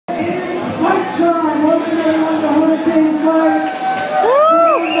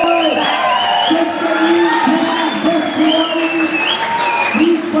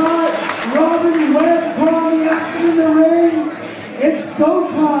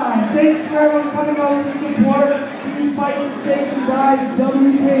Thanks for everyone coming over to support these fights and safe and guys,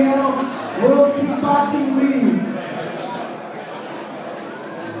 WKL World Kickboxing League.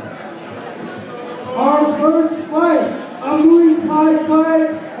 Our first fight, a Muay Thai fight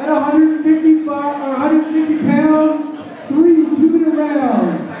at 150 pounds, 3 2-minute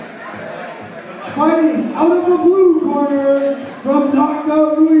rounds. Fighting out of the blue corner from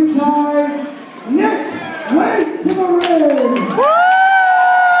Knockout Muay Thai, Waite to the ring.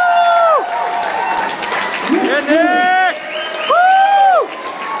 Nick! Woo!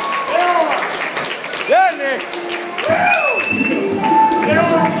 Yeah, Nick!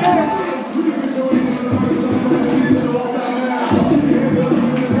 Yeah,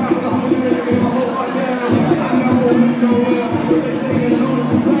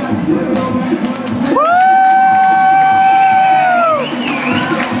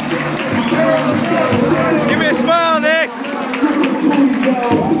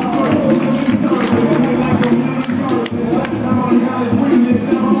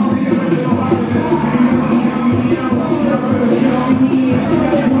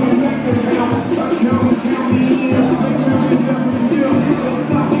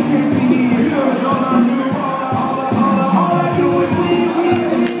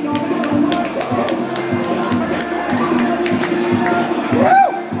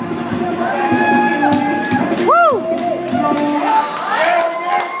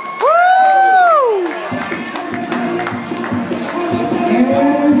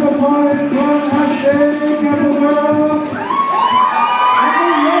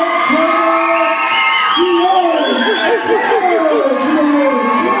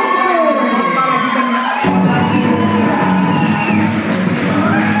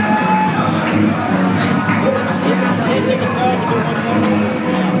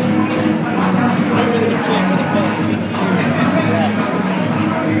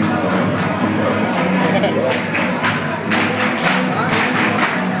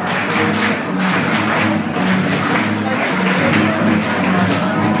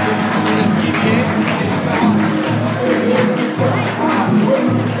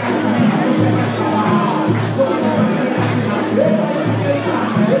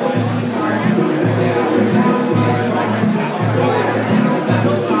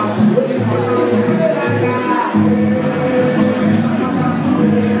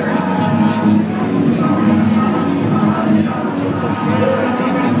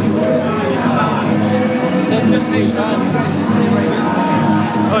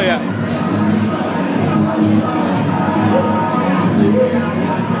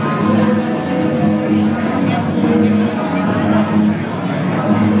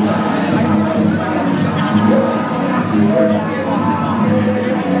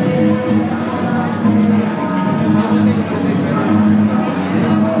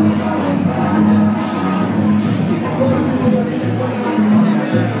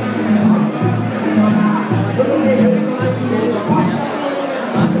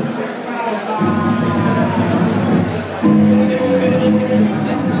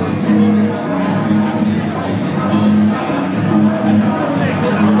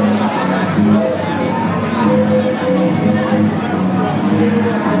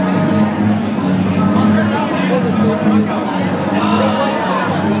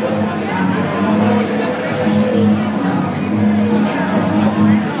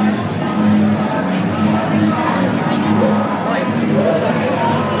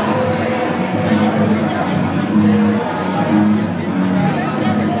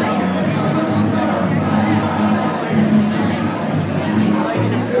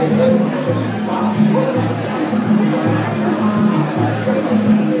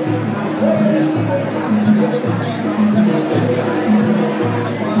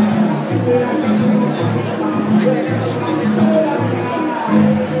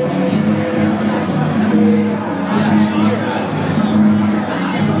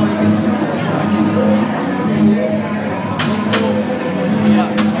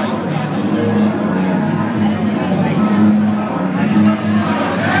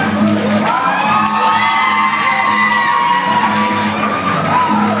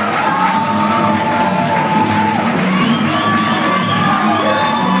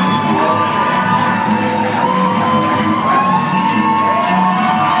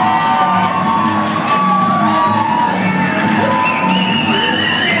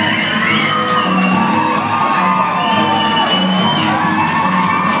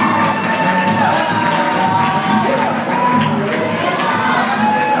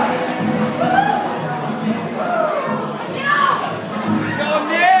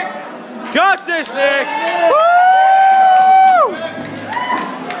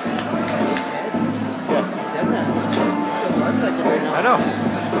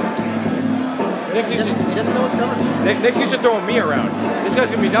 are throwing me around. This guy's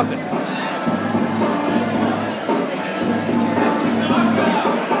gonna be nothing.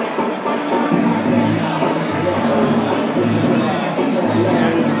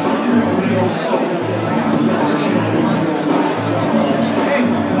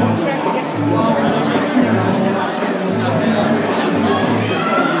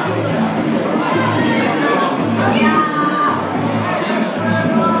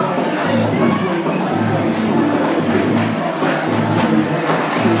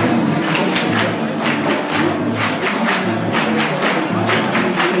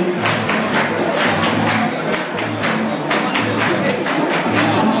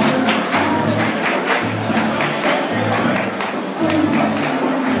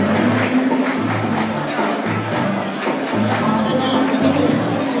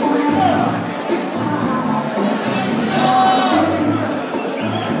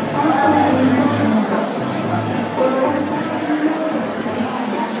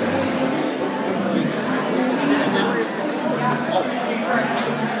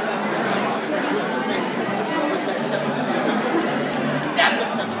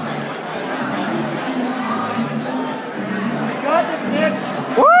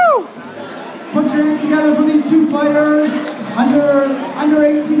 Put your hands together for these two fighters under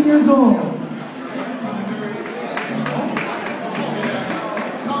 18 years old.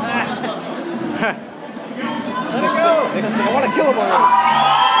 Let it go. I want to kill him already.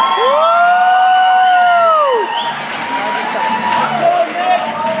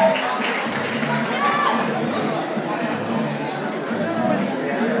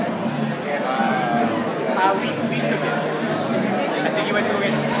 Lee took it. I think he went to go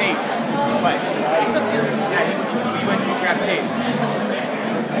get some tape. But he took it. Yeah, he went to go grab tape.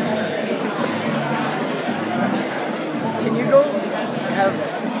 Can you go have...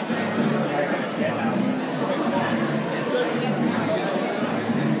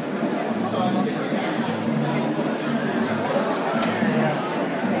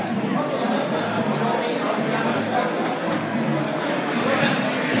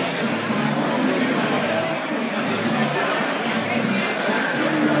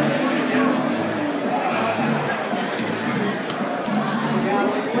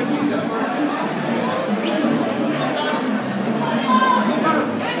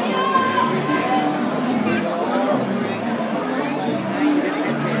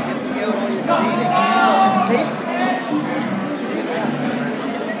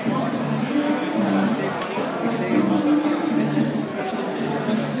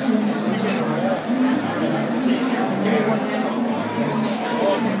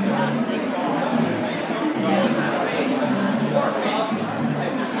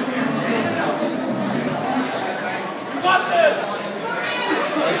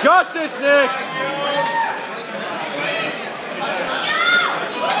 Got this, Nick!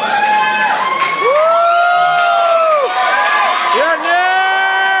 Woo! Yeah,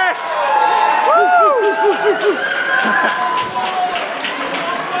 Nick! Woo!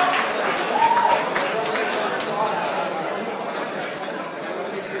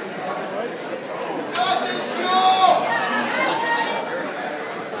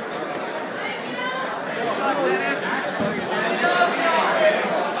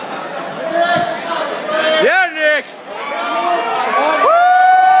 Yeah, Nick! Woo!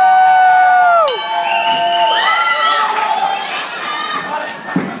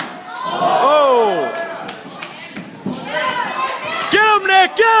 Oh! Get him, Nick!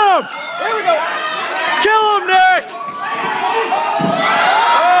 Get him! There we go! Kill him, Nick!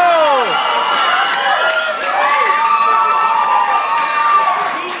 Oh!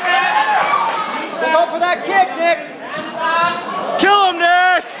 Look out for that kick, Nick! Kill him,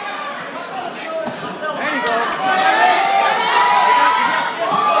 Nick! There you go.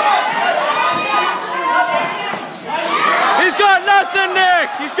 He's got nothing, Nick!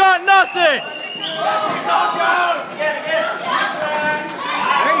 He's got nothing!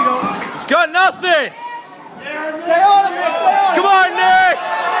 There you go. He's got nothing! Stay on him, Nick! Stay on him! Come on, Nick!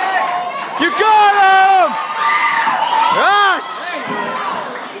 You got him! Yes!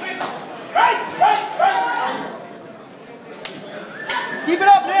 Keep it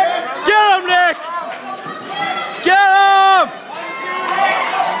up, Nick! Get him, Nick! Get him!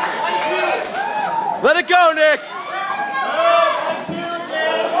 Let it go, Nick!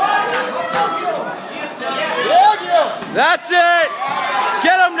 That's it!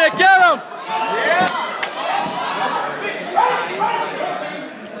 Get him, Nick! Get him!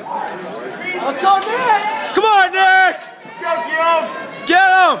 Let's go, Nick! Come on, Nick! Let's go, Guillaume! Get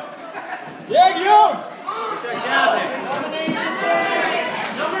him! Yeah, Guillaume!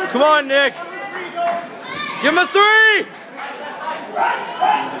 Come on, Nick! Give him a 3! Push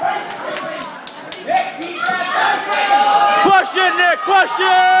it, Nick, push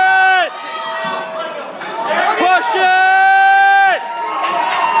it! Push it!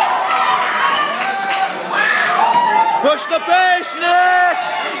 Push the pace, Nick!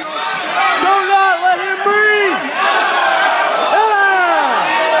 Do not let him breathe!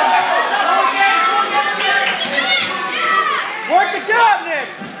 Work the jab, Nick!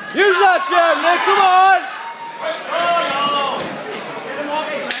 Use that jab, Nick, come on!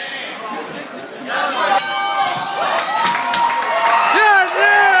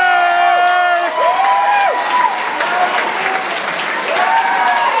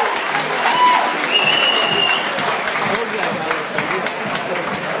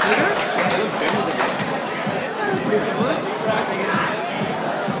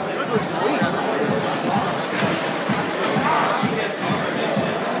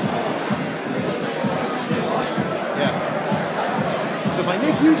 So my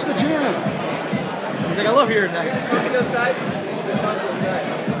Nick, use the jab. He's like, I love hearing that. Let's go side.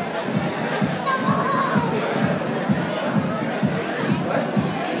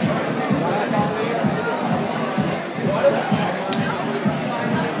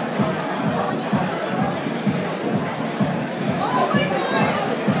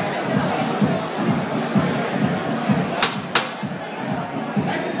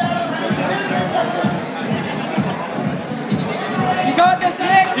 You got this,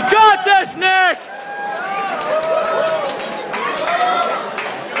 Nick! You got this, Nick!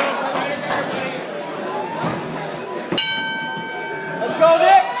 Let's go,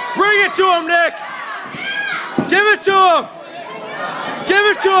 Nick! Bring it to him, Nick! Give it to him! Give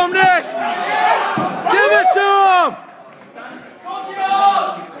it to him, Nick! Give it to him!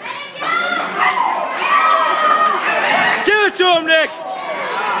 Give it to him, Nick!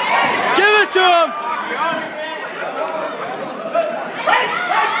 Give it to him!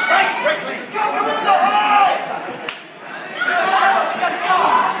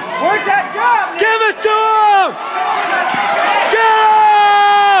 Work that job, Nick! Give it to him! Get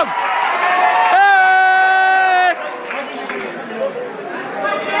him! Hey!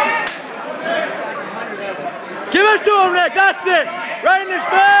 Give it to him, Nick. That's it. Right in his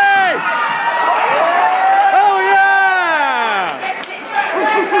face. Oh, yeah!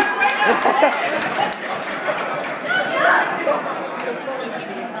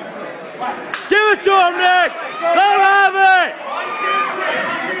 Give it to him, Nick. Let him have it.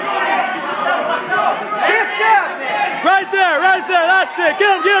 Right there, that's it.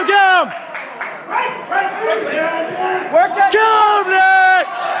 Get him, get him, get him! Work that Kill him, Nick!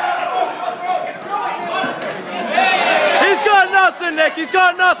 He's got nothing, Nick, he's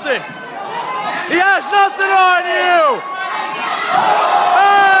got nothing. He has nothing on you!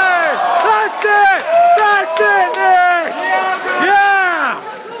 Hey! That's it! That's it, Nick! Yeah!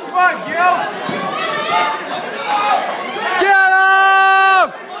 Come on, Guillaume! Get him!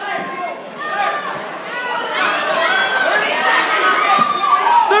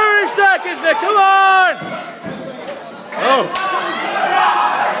 30 seconds, Nick, come on! Oh.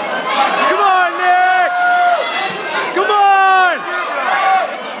 Come on, Nick! Come on!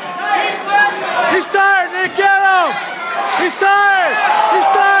 He's tired, Nick, get him! He's tired! He's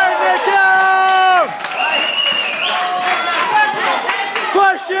tired, Nick, get him!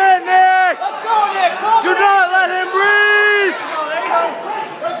 Push it, Nick! Let's go, Nick! Come Do not let him breathe!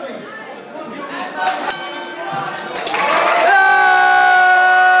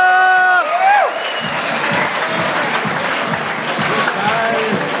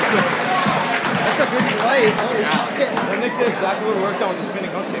 And Nick did exactly what worked on with the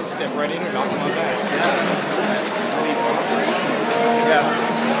spinning hook kick. Step right in and knock him on his ass. Yeah.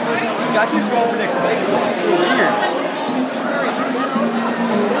 The guy keeps going for Nick's legs, so it's so weird.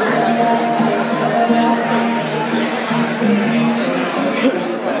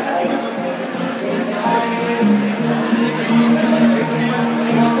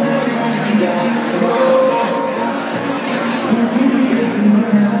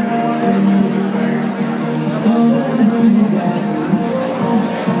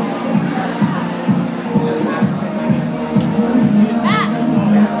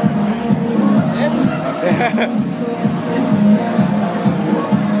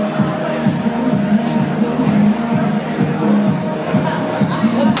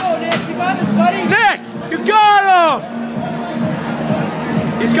 Let's go, Nick. You got this, buddy. Nick, you got him!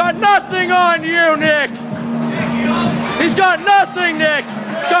 He's got nothing on you, Nick! He's got nothing, Nick!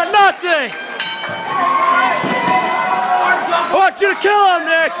 He's got nothing! I want you to kill him,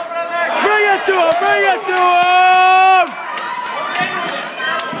 Nick! Bring it to him! Bring it to him!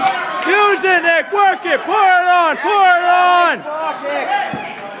 Use it, it, Nick. Work it. Pour it on. Pour it on.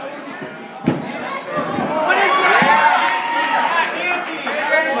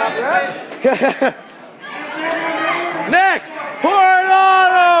 Nick, pour it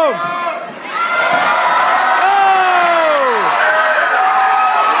on him. Oh!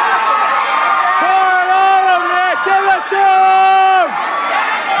 Pour it on him, Nick. Give it to him.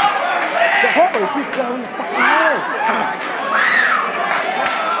 The heart rate keeps going fucking high.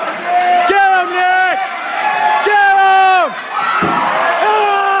 Get him, Nick. Get him. Ah!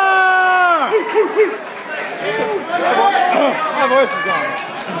 My voice is gone.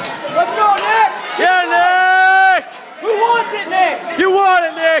 Let's go, Nick! Yeah, Nick. Who wants it, Nick? You want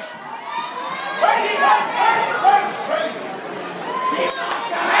it, Nick.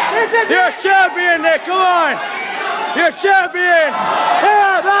 You're a champion, Nick. Come on. You're a champion.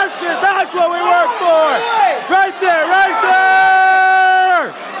 Yeah, that's it. That's what we work for. Right there. Right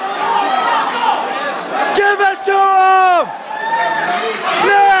there. Give it to him.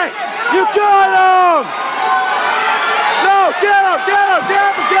 Nick, you got him. No, get him. Get him. Get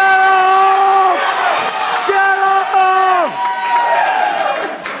him. Get him. Get him.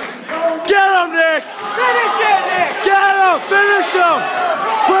 Get him, Nick. Finish it, Nick! Get him. Finish him.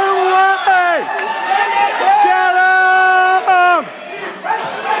 Put him away. Get him.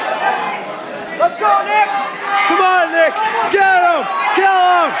 Let's go, Nick! Come on, Nick. Get him. Kill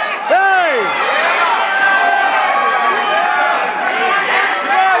him. Hey.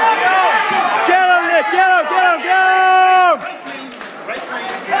 Get him, Nick. Get him. Get him. Get him.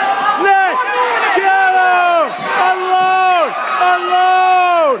 Nick. Get him. Unload.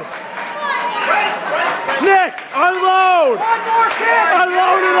 Unload. Nick. Unload. One more kick!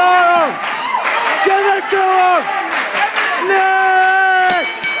 Unload it on him. Give it to him. Nick.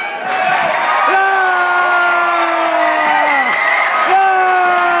 Ah! Ah!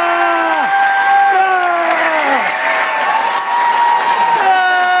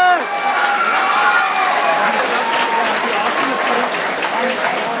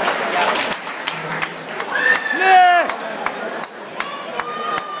 Nick!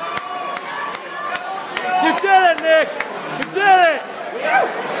 You did it, Nick! You did it!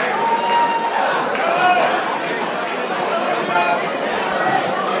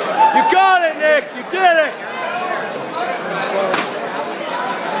 You got it, Nick! You did it!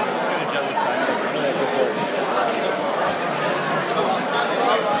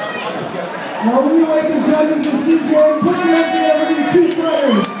 Now when you wake the judges and CJ, put your hands together for these two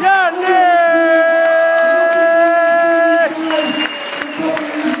players. Yeah, Nick!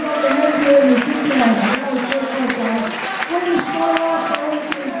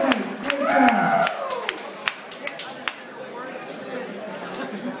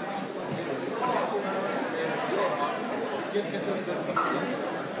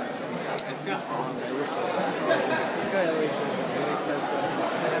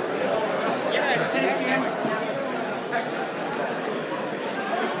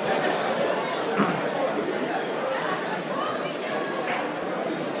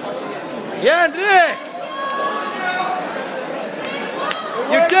 Yeah, Nick!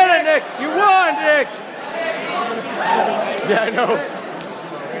 You did it, Nick! You won, Nick! Yeah, I know.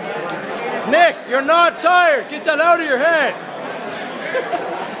 Nick, you're not tired. Get that out of your head.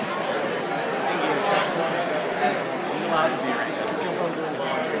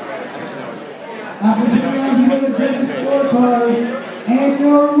 After the round, you have a good scorecard, and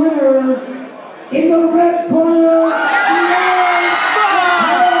your winner in the red corner.